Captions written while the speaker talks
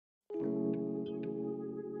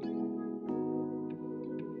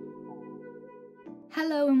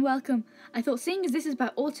Hello and welcome. I thought seeing as this is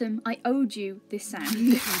about autumn, I owed you this sound.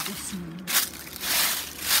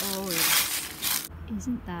 Oh yes.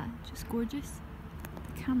 Isn't that just gorgeous?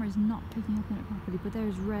 The camera's not picking up on it properly, but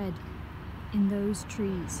there's red in those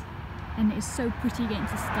trees. And it is so pretty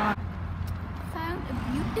against the sky. Found a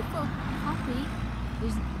beautiful poppy.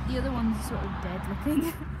 There's the other one's sort of dead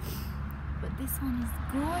looking. But this one is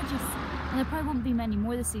gorgeous. And there probably won't be many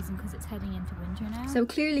more this season because it's heading into winter now. So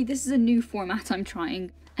clearly this is a new format I'm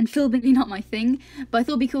trying, and filming is not my thing, but I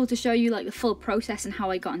thought it'd be cool to show you like the full process and how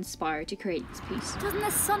I got inspired to create this piece. Doesn't the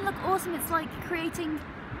sun look awesome? It's like creating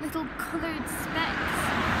little coloured specks.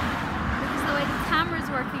 This is the way the camera's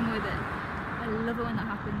working with it. I love it when that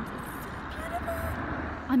happens. It's so beautiful.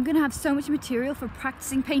 I'm gonna have so much material for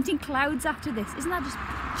practicing painting clouds after this. Isn't that just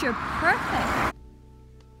picture perfect?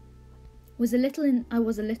 I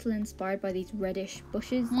was a little inspired by these reddish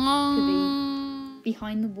bushes to be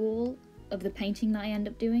behind the wall of the painting that I end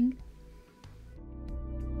up doing.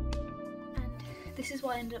 And this is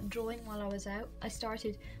what I ended up drawing while I was out. I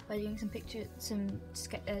started by doing some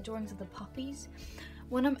drawings of the poppies.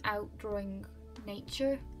 When I'm out drawing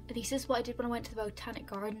nature, at least this is what I did when I went to the Botanic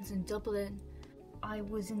Gardens in Dublin. I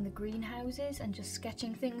was in the greenhouses and just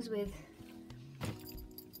sketching things with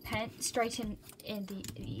straight in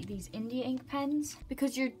these India ink pens,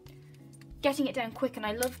 because you're getting it down quick, and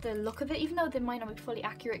I love the look of it, even though they might not be fully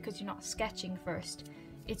accurate because you're not sketching first.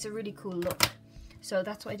 It's a really cool look. So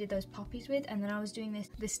that's what I did those poppies with, and then I was doing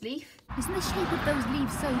this leaf. Isn't the shape of those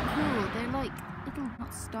leaves so cool? They're like little,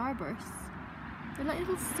 not starbursts, they're like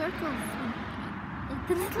little circles,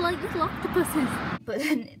 like little octopuses. But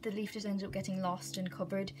then the leaf just ended up getting lost and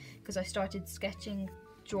covered because I started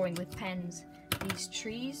drawing with pens these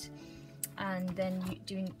trees, and then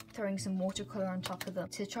throwing some watercolor on top of them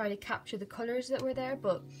to try to capture the colors that were there.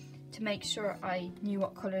 But to make sure I knew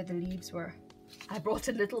what color the leaves were, I brought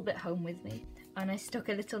a little bit home with me, and I stuck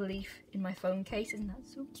a little leaf in my phone case. Isn't that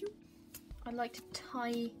so cute? I like to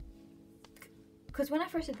tie, because when I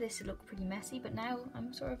first did this it looked pretty messy, but now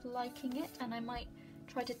I'm sort of liking it, and I might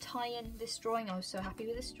try to tie in this drawing. I was so happy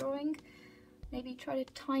with this drawing. Maybe try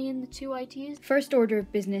to tie in the two ideas. First order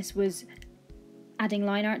of business was adding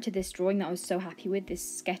line art to this drawing that I was so happy with,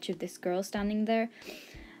 this sketch of this girl standing there.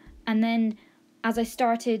 And then as I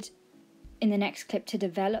started in the next clip to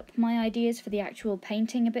develop my ideas for the actual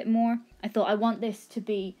painting a bit more, I thought I want this to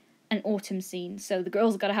be an autumn scene, so the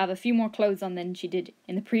girl's got to have a few more clothes on than she did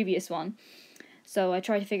in the previous one. So I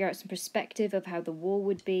tried to figure out some perspective of how the wall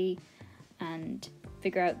would be and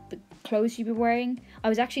figure out the clothes she'd be wearing. I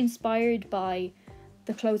was actually inspired by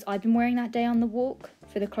the clothes I'd been wearing that day on the walk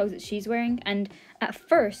for the clothes that she's wearing, and at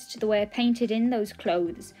first the way I painted in those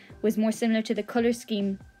clothes was more similar to the colour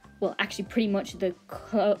scheme, well actually pretty much the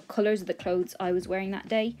colours of the clothes I was wearing that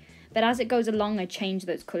day, but as it goes along I change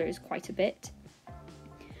those colours quite a bit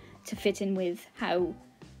to fit in with how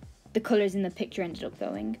the colours in the picture ended up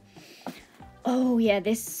going. Oh yeah,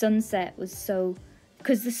 this sunset was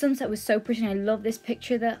because the sunset was so pretty, and I love this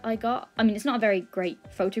picture that I got. I mean, it's not a very great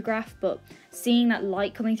photograph, but seeing that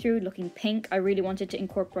light coming through looking pink, I really wanted to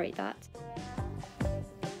incorporate that.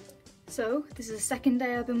 So this is the second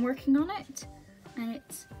day I've been working on it, and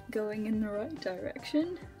it's going in the right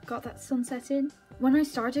direction. Got that sunset in. When I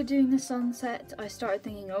started doing the sunset, I started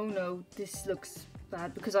thinking, oh no, this looks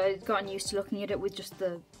bad, because I had gotten used to looking at it with just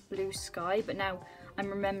the blue sky, but now I'm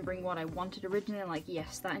remembering what I wanted originally, like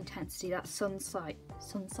yes, that intensity, that sunset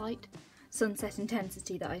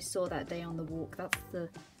intensity that I saw that day on the walk, that's the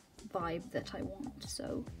vibe that I want.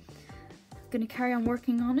 So I'm gonna carry on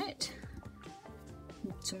working on it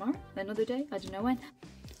tomorrow, another day, I don't know when.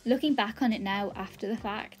 Looking back on it now after the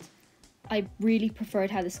fact, I really preferred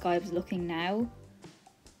how the sky was looking now.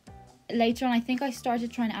 Later on I think I started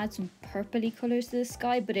trying to add some purpley colours to the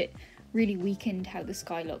sky, but it really weakened how the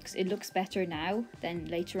sky looks. It looks better now than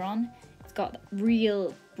later on. It's got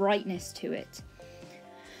real brightness to it.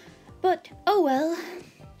 But oh well.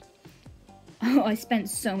 Oh, I spent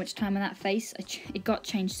so much time on that face. It got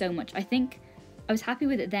changed so much. I think I was happy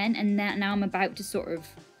with it then, and now I'm about to sort of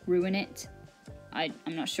ruin it. I'm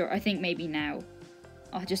not sure. I think maybe now.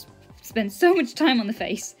 I just spent so much time on the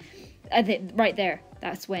face. Right there.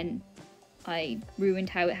 That's when I ruined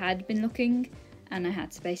how it had been looking, and I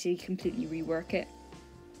had to basically completely rework it.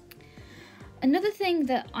 Another thing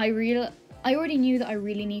that I already knew that I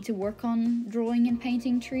really need to work on drawing and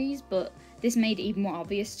painting trees, but this made it even more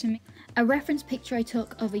obvious to me. A reference picture I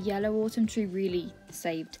took of a yellow autumn tree really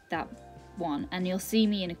saved that one, and you'll see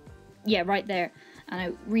me right there, and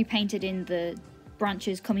I repainted in the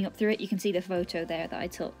branches coming up through it. You can see the photo there that I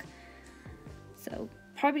took. So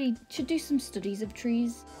probably should do some studies of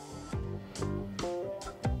trees.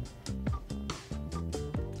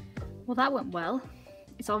 Well, that went well.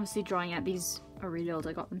 It's obviously drying out. These are really old.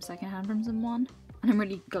 I got them secondhand from someone. And I'm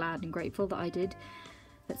really glad and grateful that I did.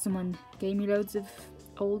 That someone gave me loads of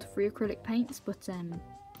old free acrylic paints. But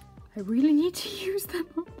I really need to use them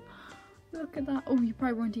up. Look at that. Oh, you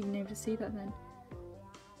probably weren't even able to see that then.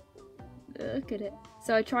 Look at it.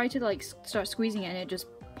 So I tried to like start squeezing it and it just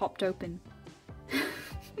popped open.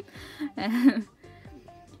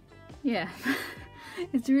 Yeah.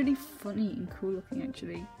 It's really funny and cool looking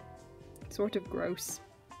actually. Sort of gross.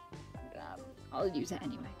 I'll use it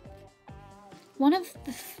anyway. One of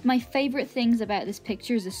my favourite things about this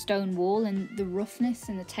picture is the stone wall and the roughness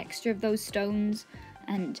and the texture of those stones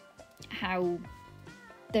and how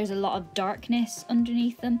there's a lot of darkness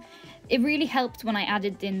underneath them. It really helped when I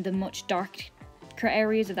added in the much darker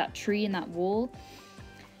areas of that tree and that wall.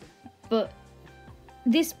 But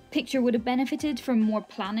this picture would have benefited from more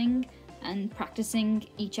planning and practicing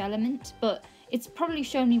each element, but it's probably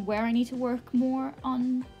shown me where I need to work more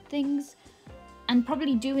on things, and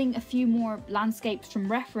probably doing a few more landscapes from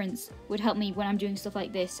reference would help me when I'm doing stuff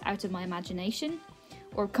like this out of my imagination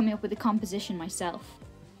or coming up with a composition myself.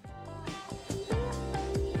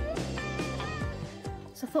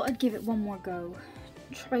 So I thought I'd give it one more go,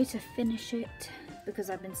 try to finish it because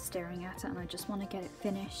I've been staring at it and I just want to get it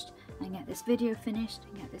finished and get this video finished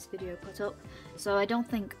and get this video put up. So I don't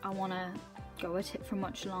think I want to go at it for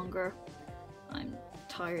much longer. I'm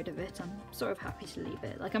tired of it. I'm sort of happy to leave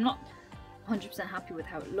it. Like, I'm not 100% happy with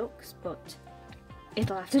how it looks, but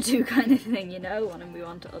it'll have to do kind of thing, you know, when I move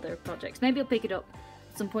on to other projects. Maybe I'll pick it up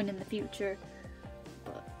at some point in the future,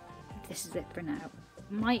 but this is it for now.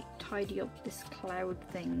 Might tidy up this cloud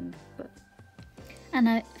thing, but... And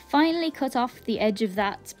I finally cut off the edge of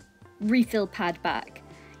that refill pad back.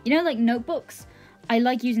 You know, like notebooks? I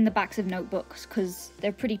like using the backs of notebooks because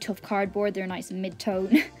they're pretty tough cardboard, they're nice and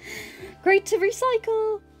mid-tone. Great to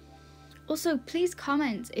recycle! Also, please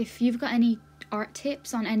comment if you've got any art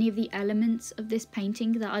tips on any of the elements of this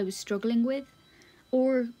painting that I was struggling with,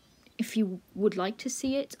 or if you would like to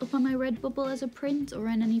see it up on my Redbubble as a print or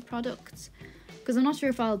in any products, because I'm not sure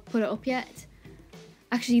if I'll put it up yet.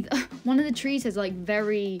 Actually, one of the trees has like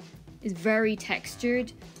is very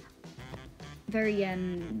textured, very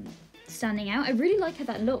standing out. I really like how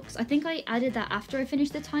that looks. I think I added that after I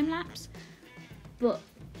finished the time lapse, but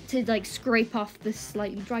to like scrape off the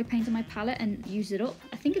slightly dry paint on my palette and use it up,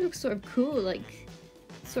 I think it looks sort of cool, like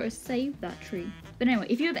sort of save that tree. But anyway,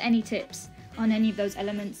 if you have any tips on any of those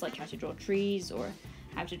elements, like how to draw trees or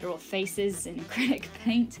how to draw faces in acrylic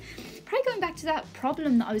paint, probably going back to that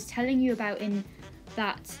problem that I was telling you about in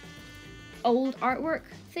that old artwork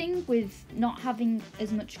thing with not having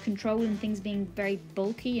as much control and things being very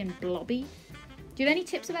bulky and blobby. Do you have any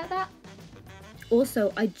tips about that?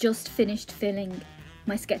 Also, I just finished filling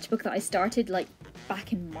my sketchbook that I started like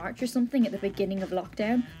back in March or something at the beginning of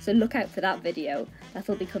lockdown, so look out for that video.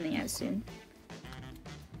 That'll be coming out soon.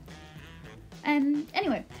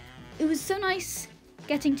 Anyway, it was so nice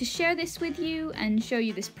getting to share this with you and show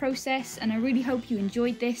you this process, and I really hope you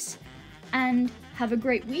enjoyed this, and have a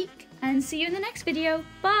great week and see you in the next video.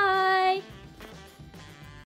 Bye!